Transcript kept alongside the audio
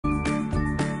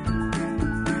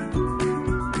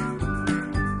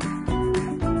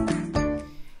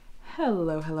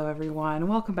Hello everyone.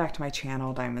 Welcome back to my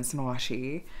channel, Diamonds and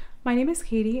Washi. My name is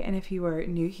Katie, and if you are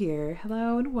new here,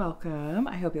 hello and welcome.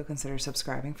 I hope you'll consider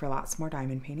subscribing for lots more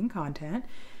diamond painting content.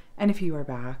 And if you are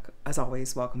back, as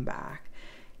always, welcome back.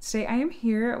 Today I am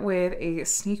here with a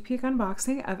sneak peek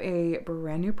unboxing of a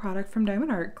brand new product from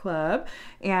Diamond Art Club.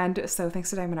 And so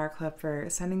thanks to Diamond Art Club for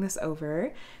sending this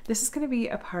over. This is going to be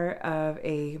a part of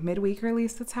a midweek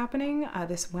release that's happening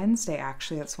this Wednesday,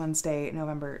 actually. That's Wednesday,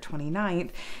 November 29th.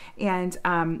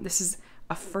 And this is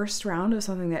a first round of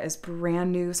something that is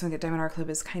brand new, something that Diamond Art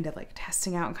Club is kind of like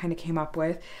testing out and kind of came up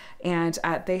with. And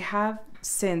they have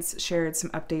since shared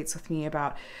some updates with me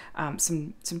about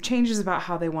some changes about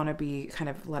how they want to be kind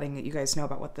of letting you guys know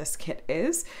about what this kit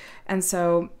is. And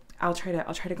so I'll try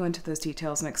to go into those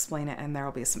details and explain it, and there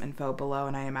will be some info below,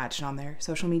 and I imagine on their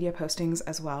social media postings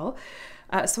as well.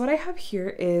 So what I have here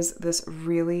is this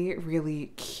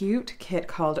really cute kit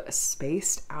called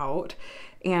Spaced Out.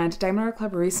 And Diamond Art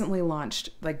Club recently launched,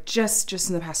 like just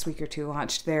in the past week or two,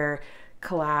 launched their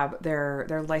collab,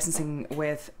 their licensing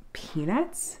with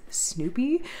Peanuts,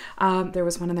 Snoopy. There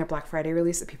was one in their Black Friday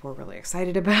release that people were really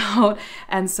excited about.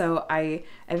 And so I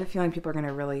have a feeling people are going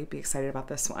to really be excited about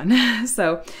this one.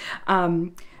 So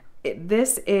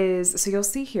this is, so you'll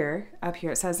see here, up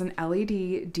here, it says an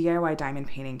LED DIY diamond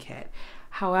painting kit.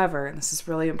 However, and this is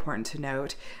really important to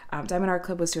note, Diamond Art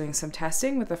Club was doing some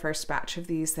testing with the first batch of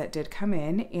these that did come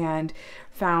in and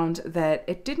found that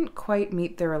it didn't quite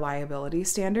meet the reliability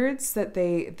standards that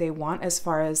they want as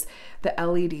far as the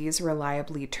LEDs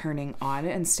reliably turning on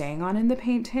and staying on in the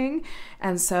painting.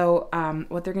 And so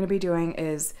what they're going to be doing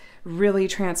is really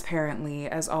transparently,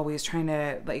 as always, trying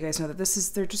to let you guys know that this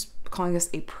is, they're just calling this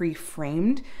a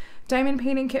pre-framed diamond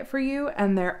painting kit for you,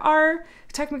 and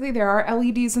technically there are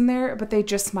LEDs in there, but they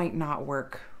just might not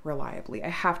work reliably. I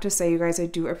have to say, you guys, I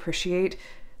do appreciate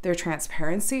their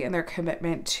transparency and their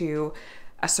commitment to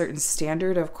a certain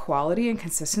standard of quality and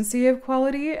consistency of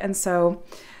quality, and so,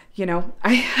 you know,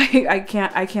 I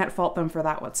can't fault them for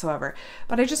that whatsoever.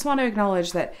 But I just want to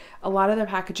acknowledge that a lot of the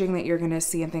packaging that you're going to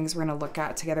see and things we're going to look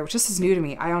at together, which this is new to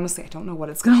me. I honestly don't know what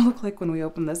it's going to look like when we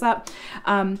open this up.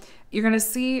 You're going to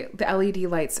see the LED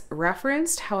lights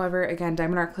referenced. However, again,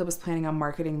 Diamond Art Club is planning on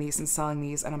marketing these and selling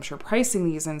these, and I'm sure pricing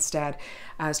these instead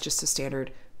as just a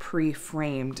standard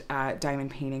pre-framed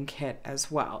diamond painting kit as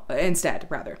well, instead,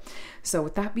 rather. So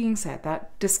with that being said,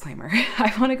 that disclaimer,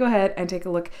 I want to go ahead and take a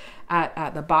look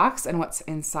at the box and what's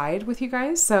inside with you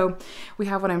guys. So we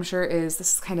have what I'm sure is,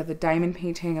 this is kind of the diamond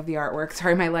painting of the artwork.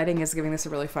 Sorry, my lighting is giving this a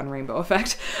really fun rainbow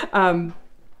effect.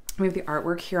 We have the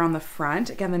artwork here on the front.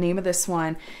 Again, the name of this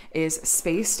one is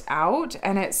Spaced Out,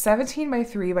 and it's 17 by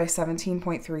 3 by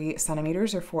 17.3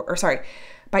 centimeters,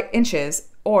 by inches,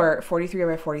 or 43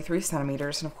 by 43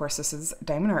 centimeters. And of course, this is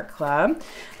Diamond Art Club.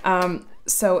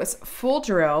 So it's full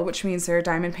drill, which means there are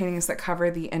diamond paintings that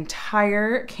cover the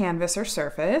entire canvas or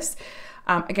surface.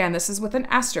 Again, this is with an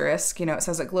asterisk, you know, it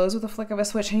says it glows with a flick of a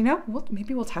switch, and you know,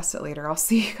 maybe we'll test it later. I'll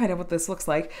see kind of what this looks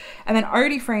like. And then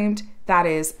already framed, that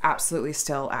is absolutely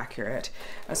still accurate.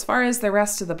 As far as the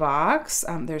rest of the box,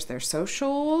 there's their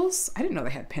socials. I didn't know they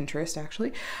had Pinterest,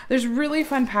 actually. There's really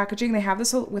fun packaging. They have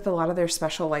this with a lot of their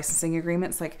special licensing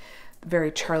agreements, like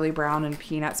very Charlie Brown and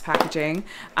Peanuts packaging.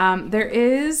 There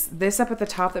is this up at the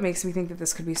top that makes me think that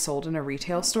this could be sold in a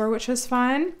retail store, which is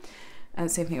fun. And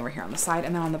same thing over here on the side.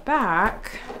 And then on the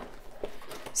back,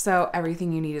 so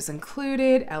everything you need is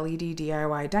included. LED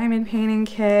DIY diamond painting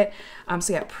kit.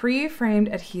 So yeah, pre-framed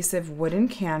adhesive wooden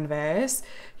canvas,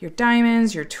 your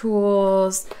diamonds, your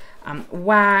tools,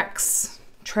 wax,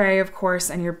 tray, of course,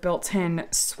 and your built-in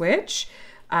switch.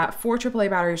 4 AAA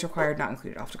batteries required, not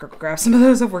included. I'll have to grab some of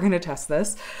those if we're going to test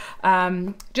this.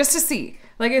 Just to see.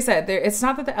 Like I said, it's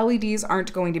not that the LEDs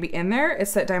aren't going to be in there.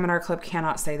 It's that Diamond Art Club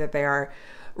cannot say that they are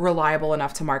reliable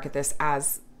enough to market this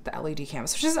as the LED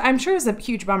canvas, which is, I'm sure, is a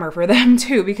huge bummer for them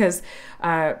too, because you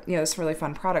know, it's a really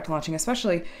fun product launching.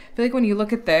 Especially, I feel like when you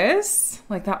look at this,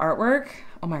 like that artwork,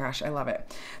 oh my gosh, I love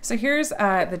it. So here's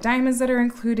the diamonds that are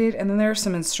included, and then there are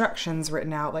some instructions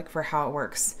written out, like for how it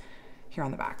works here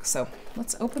on the back. So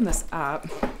let's open this up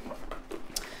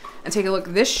and take a look.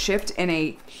 This shipped in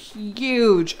a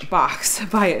huge box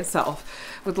by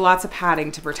itself with lots of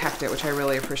padding to protect it, which I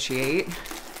really appreciate.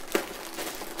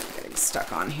 Getting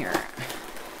stuck on here.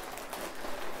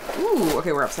 Ooh,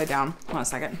 okay, we're upside down. Hold on a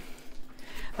second.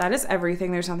 That is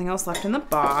everything. There's nothing else left in the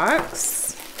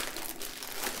box.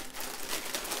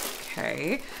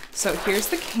 Okay, so here's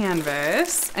the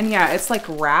canvas. And yeah, it's like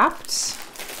wrapped.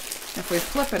 If we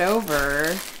flip it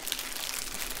over,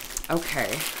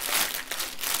 okay.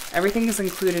 Everything is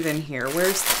included in here. There it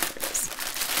is.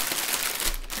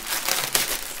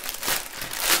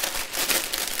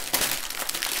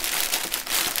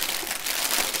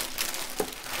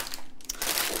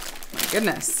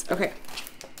 goodness. Okay.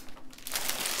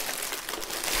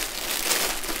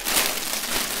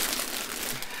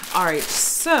 All right,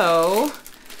 so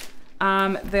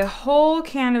the whole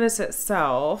canvas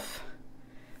itself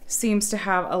seems to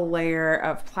have a layer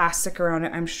of plastic around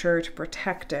it, I'm sure, to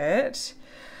protect it.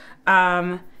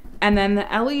 And then the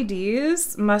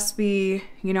LEDs must be,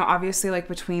 you know, obviously like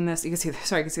between this, you can see,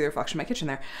 sorry, I can see the reflection of my kitchen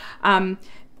there.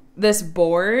 This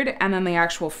board and then the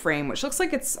actual frame, which looks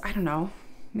like it's, I don't know,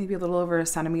 maybe a little over a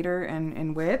centimeter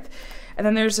in width. And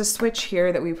then there's a switch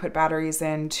here that we put batteries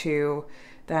in to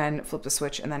then flip the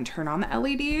switch and then turn on the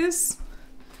LEDs.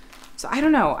 So I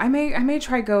don't know, I may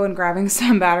try go and grabbing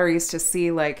some batteries to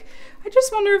see, like, I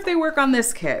just wonder if they work on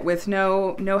this kit with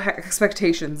no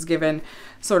expectations given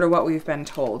sort of what we've been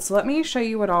told. So let me show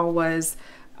you what all was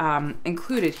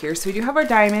included here. So we do have our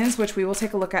diamonds, which we will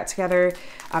take a look at together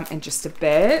in just a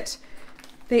bit.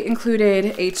 They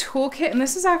included a toolkit, and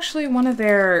this is actually one of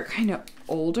their kind of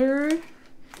older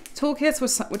toolkits,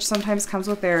 which sometimes comes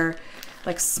with their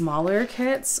like smaller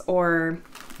kits, or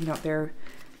you know, they're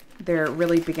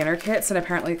really beginner kits, and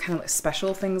apparently kind of like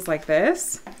special things like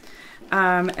this.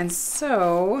 And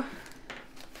so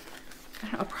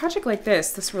a project like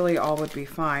this really all would be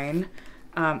fine.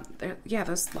 Yeah,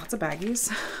 there's lots of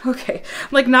baggies. Okay,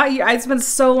 like it's been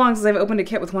so long since I've opened a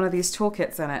kit with one of these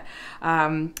toolkits in it.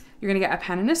 You're gonna get a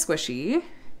pen and a squishy,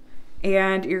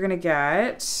 and you're gonna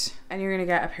get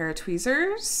a pair of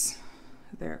tweezers.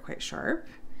 They're quite sharp.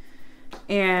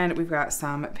 And we've got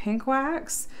some pink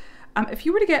wax. If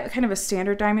you were to get kind of a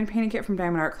standard diamond painting kit from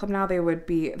Diamond Art Club now, there would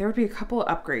be a couple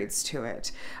of upgrades to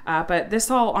it. But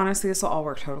honestly, this will all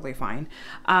work totally fine.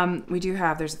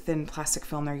 There's a thin plastic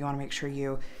film there you want to make sure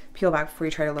you peel back before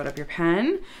you try to load up your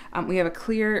pen. We have a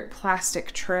clear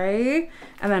plastic tray,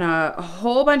 and then a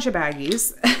whole bunch of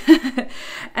baggies.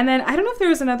 And then I don't know if there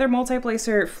was another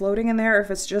multi-placer floating in there or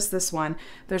if it's just this one.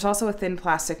 There's also a thin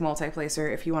plastic multi-placer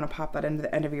if you want to pop that into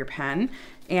the end of your pen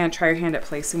and try your hand at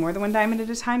placing more than one diamond at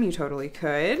a time, you totally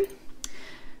could.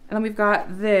 And then we've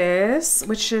got this,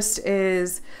 which just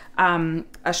is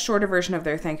a shorter version of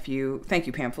their thank you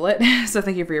pamphlet. So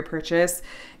thank you for your purchase.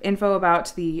 Info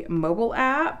about the mobile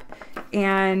app,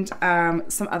 and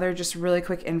some other just really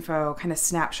quick info, kind of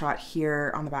snapshot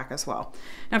here on the back as well.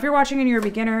 Now, if you're watching and you're a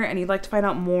beginner and you'd like to find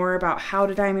out more about how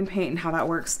to diamond paint and how that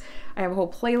works, I have a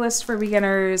whole playlist for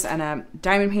beginners and a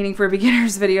diamond painting for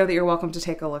beginners video that you're welcome to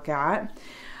take a look at.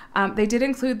 They did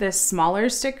include this smaller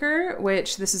sticker,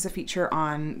 which this is a feature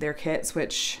on their kits,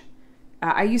 which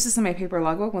I use this in my paper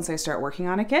logbook once I start working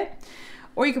on a kit.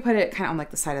 Or you could put it kind of on like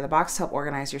the side of the box to help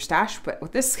organize your stash. But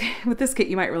with this kit,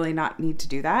 you might really not need to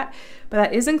do that. But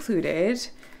that is included.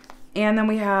 And then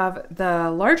we have the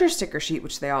larger sticker sheet,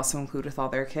 which they also include with all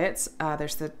their kits.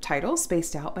 There's the title,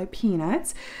 Spaced Out by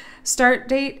Peanuts. Start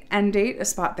date, end date, a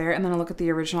spot there. And then a look at the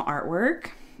original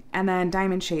artwork. And then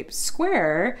diamond shaped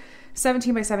square,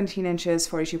 17 by 17 inches,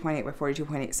 42.8 by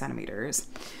 42.8 centimeters.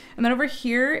 And then over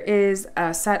here is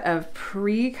a set of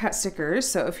pre-cut stickers.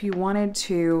 So if you wanted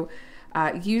to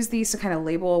use these to kind of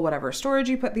label whatever storage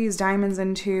you put these diamonds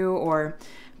into, or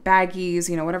baggies,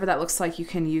 you know, whatever that looks like, you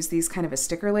can use these kind of as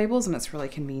sticker labels, and it's really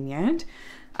convenient.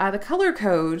 The color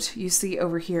code you see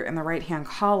over here in the right-hand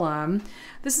column,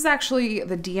 this is actually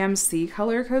the DMC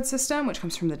color code system, which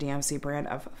comes from the DMC brand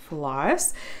of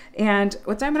floss. And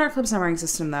with Diamond Art Club's numbering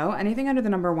system, though, anything under the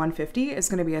number 150 is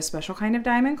going to be a special kind of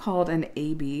diamond called an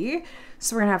AB.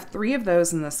 So we're going to have 3 of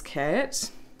those in this kit.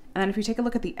 And then if you take a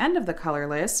look at the end of the color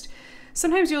list,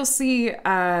 sometimes you'll see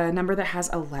a number that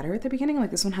has a letter at the beginning, like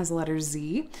this one has the letter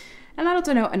Z. And that'll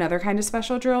denote another kind of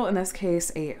special drill, in this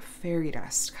case, a fairy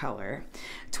dust color.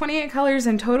 28 colors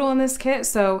in total in this kit,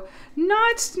 so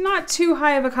not too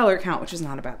high of a color count, which is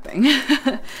not a bad thing.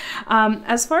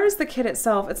 As far as the kit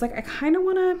itself, it's like I kind of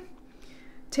want to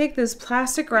take this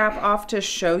plastic wrap off to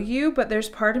show you, but there's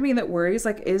part of me that worries,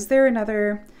 like, is there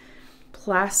another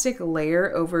plastic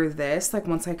layer over this, like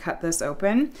once I cut this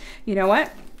open? You know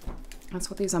what? That's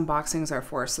what these unboxings are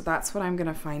for, so that's what I'm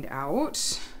gonna find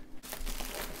out.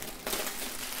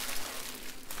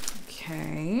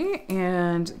 Okay,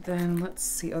 and then let's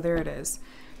see, oh, there it is.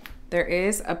 There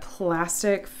is a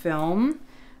plastic film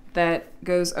that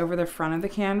goes over the front of the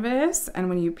canvas, and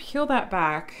when you peel that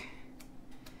back,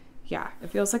 yeah,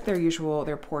 it feels like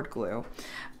they're poured glue.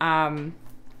 And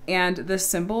the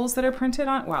symbols that are printed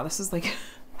on, wow, this is like,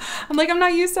 I'm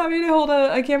not used to having to hold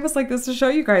a canvas like this to show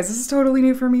you guys. This is totally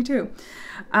new for me too.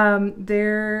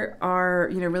 There are,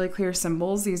 you know, really clear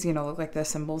symbols. These, you know, look like the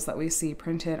symbols that we see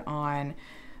printed on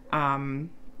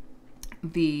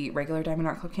the regular Diamond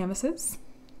Art Club canvases.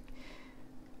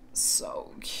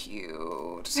 So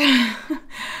cute. I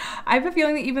have a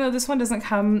feeling that even though this one doesn't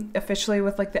come officially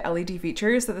with like the LED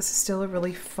features, that this is still a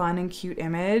really fun and cute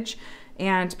image.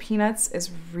 And Peanuts is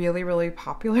really, really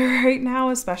popular right now,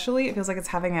 especially. It feels like it's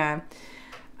having a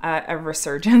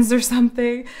resurgence or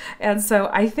something. And so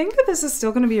I think that this is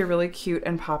still going to be a really cute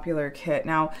and popular kit.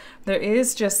 Now, there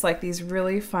is just like these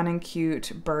really fun and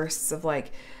cute bursts of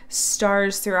like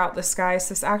stars throughout the sky. So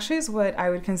this actually is what I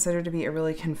would consider to be a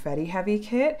really confetti heavy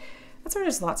kit. That's where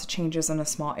there's lots of changes in a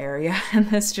small area.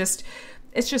 And it's just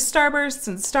starbursts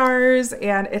and stars,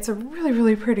 and it's a really,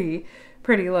 really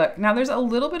pretty look. Now there's a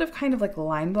little bit of kind of like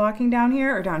line blocking down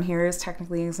here, or down here is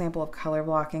technically an example of color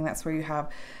blocking. That's where you have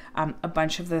a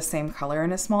bunch of the same color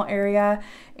in a small area,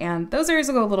 and those areas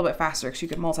will go a little bit faster because you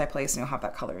can multi-place and you'll have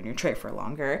that color in your tray for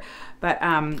longer. But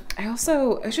I was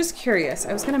just curious.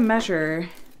 I was gonna measure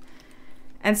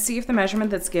and see if the measurement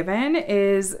that's given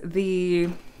is the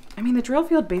drill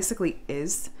field basically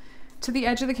is to the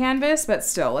edge of the canvas, but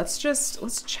still, let's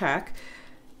check.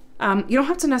 You don't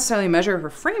have to necessarily measure for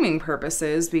framing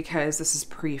purposes because this is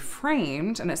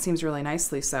pre-framed and it seems really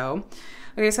nicely so.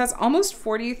 Okay, so that's almost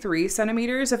 43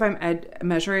 centimeters if I'm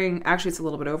measuring, actually it's a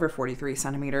little bit over 43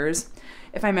 centimeters.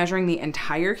 If I'm measuring the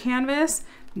entire canvas,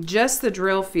 just the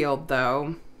drill field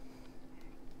though,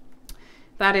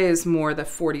 that is more the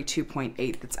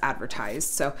 42.8 that's advertised.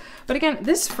 So, but again,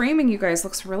 this framing, you guys,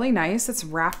 looks really nice. It's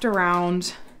wrapped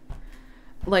around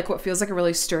like what feels like a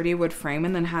really sturdy wood frame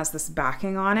and then has this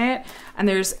backing on it. And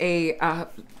there's a,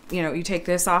 you take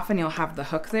this off and you'll have the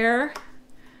hook there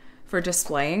for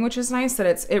displaying, which is nice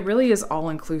that it really is all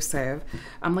inclusive.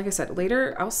 Like I said,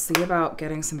 later I'll see about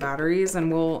getting some batteries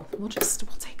and we'll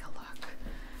take a look.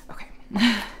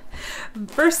 Okay.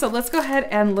 First, so let's go ahead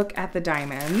and look at the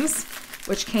diamonds,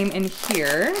 which came in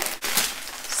here.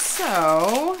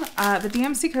 So the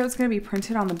DMC code is going to be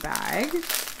printed on the bag,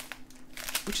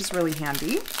 which is really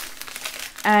handy.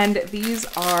 And these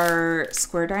are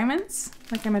square diamonds,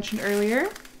 like I mentioned earlier.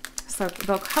 So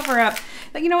they'll cover up,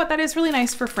 you know what, that is really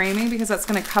nice for framing because that's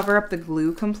going to cover up the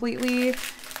glue completely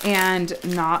and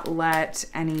not let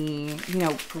any,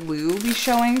 glue be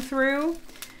showing through.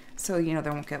 So, they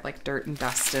won't get like dirt and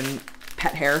dust and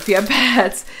pet hair if you have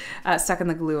pets stuck in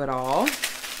the glue at all.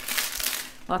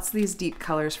 Lots of these deep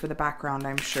colors for the background,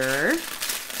 I'm sure.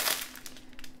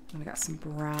 We got some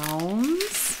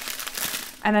browns.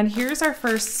 And then here's our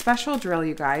first special drill,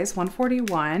 you guys.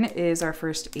 141 is our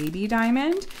first AB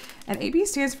diamond. And AB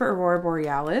stands for Aurora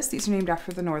Borealis. These are named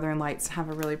after the northern lights and have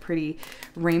a really pretty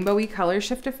rainbowy color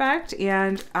shift effect.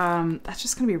 And that's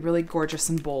just gonna be really gorgeous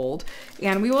and bold.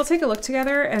 And we will take a look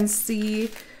together and see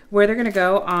where they're gonna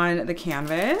go on the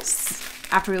canvas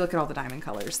after we look at all the diamond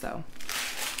colors though.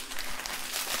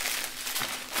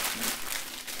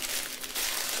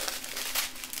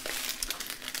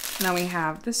 Now we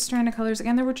have this strand of colors.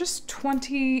 Again, there were just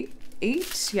 28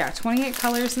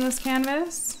 colors in this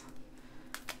canvas.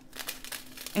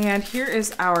 And here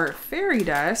is our fairy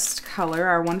dust color,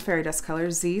 our one fairy dust color,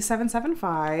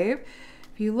 Z775.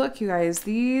 If you look, you guys,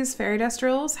 these fairy dust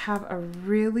drills have a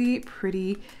really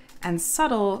pretty and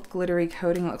subtle glittery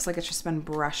coating. It looks like it's just been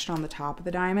brushed on the top of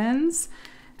the diamonds.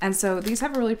 And so these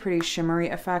have a really pretty shimmery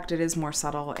effect. It is more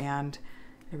subtle and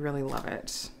I really love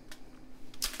it.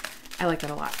 I like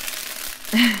that a lot.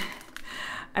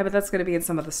 I bet that's going to be in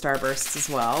some of the starbursts as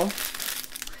well.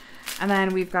 And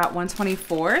then we've got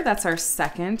 124. That's our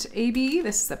second AB.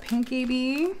 This is a pink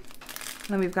AB. And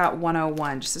then we've got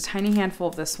 101, just a tiny handful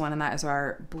of this one, and that is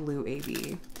our blue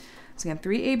AB. So again,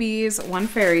 3 ABs, 1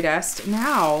 fairy dust.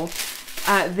 Now,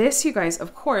 this, you guys,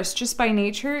 of course, just by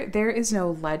nature, there is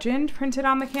no legend printed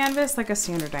on the canvas like a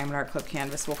standard diamond art clip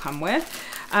canvas will come with,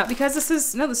 because this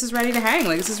is ready to hang,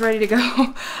 like this is ready to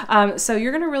go. So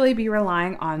you're gonna really be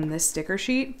relying on this sticker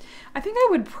sheet. I think I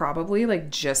would probably,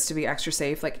 like, just to be extra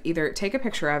safe, like either take a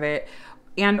picture of it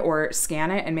and or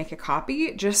scan it and make a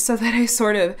copy, just so that I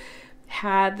sort of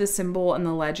had the symbol and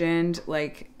the legend,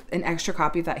 like an extra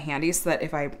copy of that handy, so that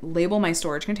if I label my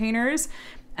storage containers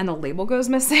and the label goes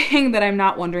missing, that I'm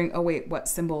not wondering, oh wait, what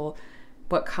symbol,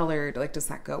 what color, like, does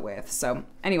that go with? So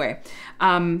anyway,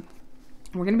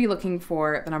 we're gonna be looking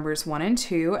for the numbers 1 and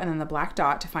 2, and then the black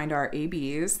dot to find our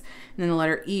ABs, and then the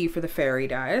letter E for the fairy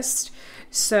dust.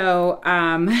 So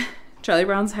Charlie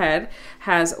Brown's head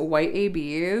has white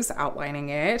ABs outlining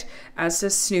it, as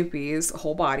does Snoopy's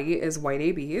whole body is white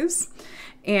ABs.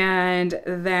 And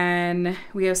then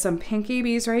we have some pink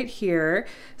ABs right here,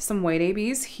 some white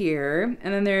ABs here,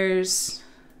 and then there's,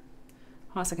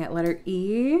 hold on a second, letter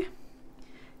E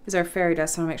is our fairy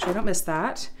dust, so I want to make sure I don't miss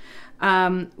that.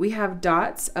 We have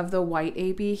dots of the white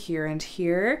AB here and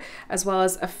here, as well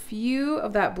as a few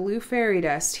of that blue fairy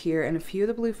dust here and a few of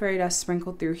the blue fairy dust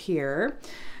sprinkled through here.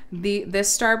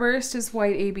 This starburst is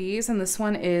white ABs, and this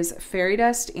one is fairy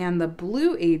dust and the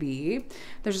blue AB.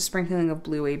 There's a sprinkling of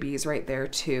blue ABs right there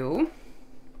too.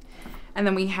 And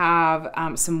then we have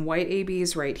some white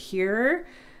ABs right here,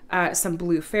 some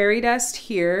blue fairy dust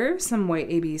here, some white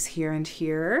ABs here and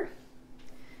here.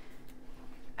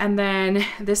 And then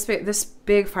this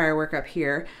big firework up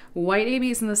here, white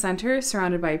ABs in the center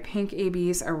surrounded by pink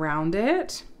ABs around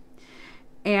it.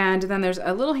 And then there's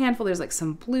a little handful, there's like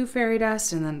some blue fairy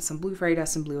dust and then some blue fairy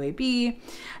dust and blue AB.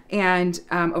 And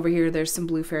over here, there's some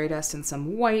blue fairy dust and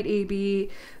some white AB.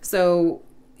 So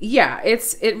yeah,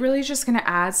 it really is just gonna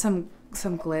add some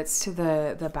glitz to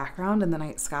the background and the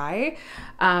night sky.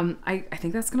 I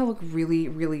think that's gonna look really,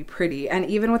 really pretty. And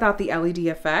even without the LED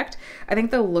effect, I think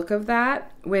the look of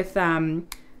that with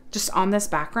just on this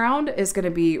background is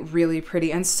gonna be really pretty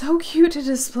and so cute to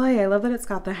display. I love that it's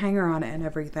got the hanger on it and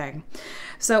everything.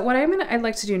 So what I'd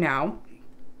like to do now,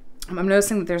 I'm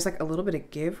noticing that there's like a little bit of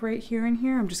give right here and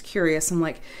here. I'm just curious. I'm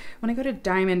like, when I go to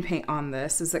diamond paint on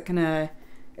this, is it gonna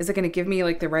give me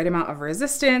like the right amount of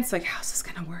resistance? Like, how's this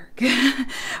gonna work?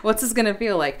 What's this gonna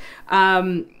feel like?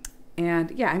 And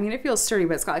yeah, I mean, it feels sturdy,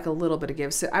 but it's got like a little bit of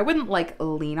give. So I wouldn't like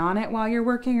lean on it while you're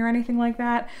working or anything like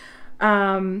that.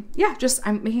 Yeah, just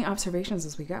I'm making observations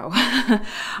as we go.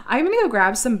 I'm gonna go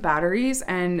grab some batteries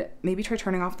and maybe try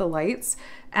turning off the lights,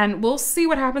 and we'll see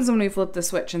what happens when we flip the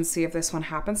switch and see if this one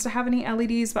happens to have any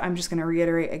LEDs. But I'm just gonna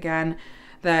reiterate again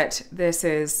that this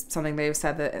is something they've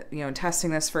said that, you know,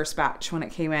 testing this first batch when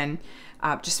it came in,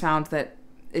 just found that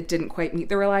it didn't quite meet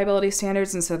the reliability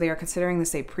standards, and so they are considering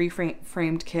this a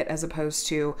pre-framed kit as opposed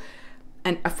to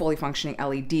a fully functioning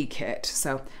LED kit.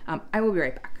 So I will be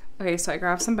right back. Okay, so I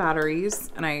grabbed some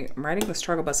batteries, and I'm riding the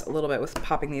struggle bus a little bit with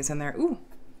popping these in there. Ooh.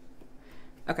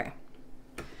 Okay.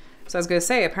 So I was gonna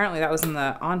say, apparently that was in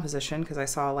the on position because I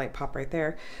saw a light pop right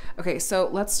there. Okay, so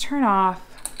let's turn off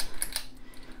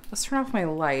my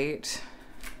light.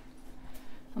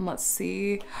 And let's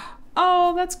see.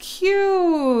 Oh, that's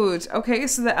cute. Okay,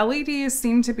 so the LEDs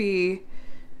seem to be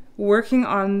working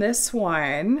on this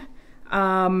one.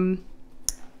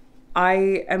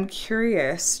 I am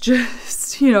curious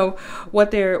just, you know,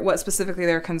 what specifically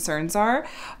their concerns are,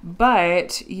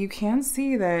 but you can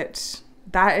see that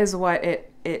is what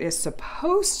it is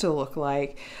supposed to look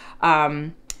like.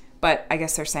 But I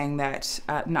guess they're saying that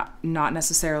not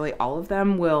necessarily all of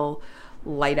them will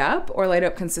light up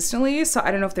consistently. So I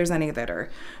don't know if there's any that are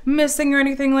missing or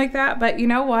anything like that, but you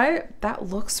know what? That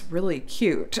looks really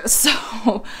cute.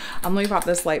 So let me pop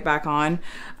this light back on.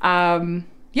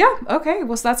 Yeah, okay,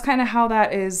 well, so that's kind of how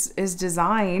that is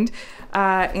designed.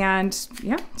 And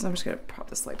yeah, so I'm just gonna pop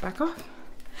this light back off.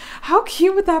 How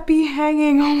cute would that be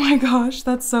hanging? Oh my gosh,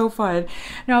 that's so fun.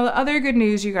 Now, the other good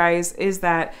news, you guys, is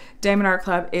that Diamond Art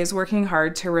Club is working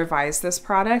hard to revise this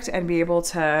product and be able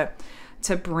to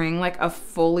bring like a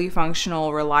fully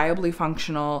functional, reliably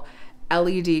functional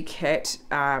LED kit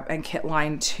and kit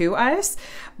line to us,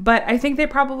 but I think they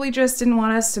probably just didn't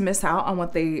want us to miss out on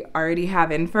what they already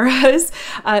have in for us.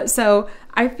 So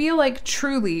I feel like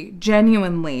truly,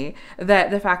 genuinely, that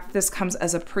the fact that this comes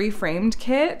as a pre-framed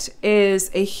kit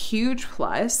is a huge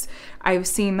plus. I've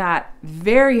seen that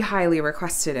very highly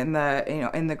requested in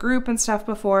the group and stuff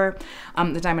before,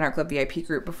 the Diamond Art Club VIP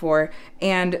group before,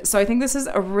 and so I think this is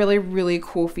a really, really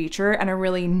cool feature and a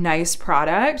really nice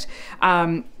product.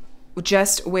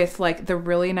 Just with like the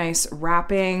really nice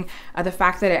wrapping, the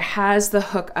fact that it has the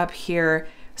hook up here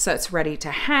so it's ready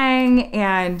to hang,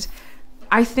 and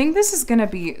I think this is gonna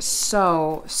be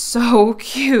so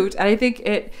cute, and I think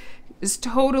it is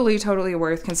totally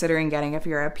worth considering getting if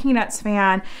you're a Peanuts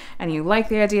fan and you like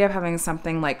the idea of having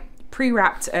something like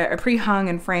pre-wrapped or pre-hung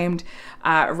and framed,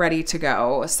 ready to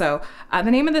go. So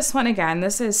the name of this one, again,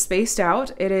 this is Spaced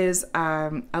Out. It is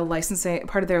a licensing,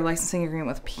 part of their licensing agreement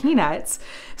with Peanuts.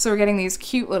 So we're getting these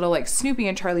cute little like Snoopy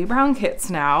and Charlie Brown kits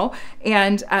now.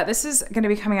 And this is going to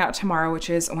be coming out tomorrow, which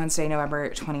is Wednesday, November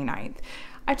 29th.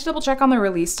 I have to double check on the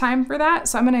release time for that,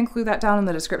 so I'm going to include that down in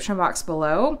the description box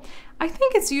below. I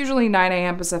think it's usually 9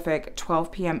 a.m. Pacific,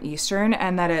 12 p.m. Eastern,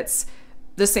 and that it's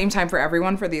the same time for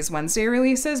everyone for these Wednesday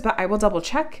releases, but I will double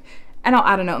check and I'll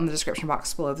add a note in the description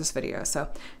box below this video. So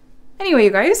anyway,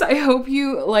 you guys, I hope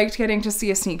you liked getting to see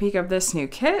a sneak peek of this new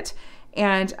kit,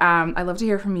 and I'd love to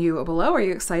hear from you below. Are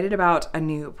you excited about a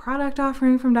new product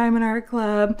offering from Diamond Art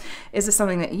Club? Is this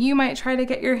something that you might try to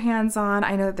get your hands on?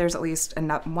 I know that there's at least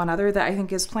one other that I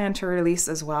think is planned to release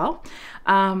as well.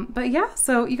 But yeah,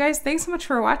 so you guys, thanks so much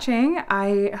for watching.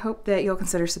 I hope that you'll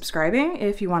consider subscribing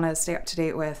if you want to stay up to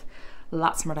date with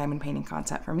lots more diamond painting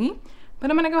content for me. But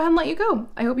I'm going to go ahead and let you go.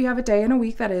 I hope you have a day and a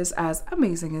week that is as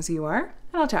amazing as you are,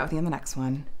 and I'll chat with you in the next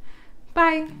one.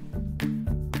 Bye!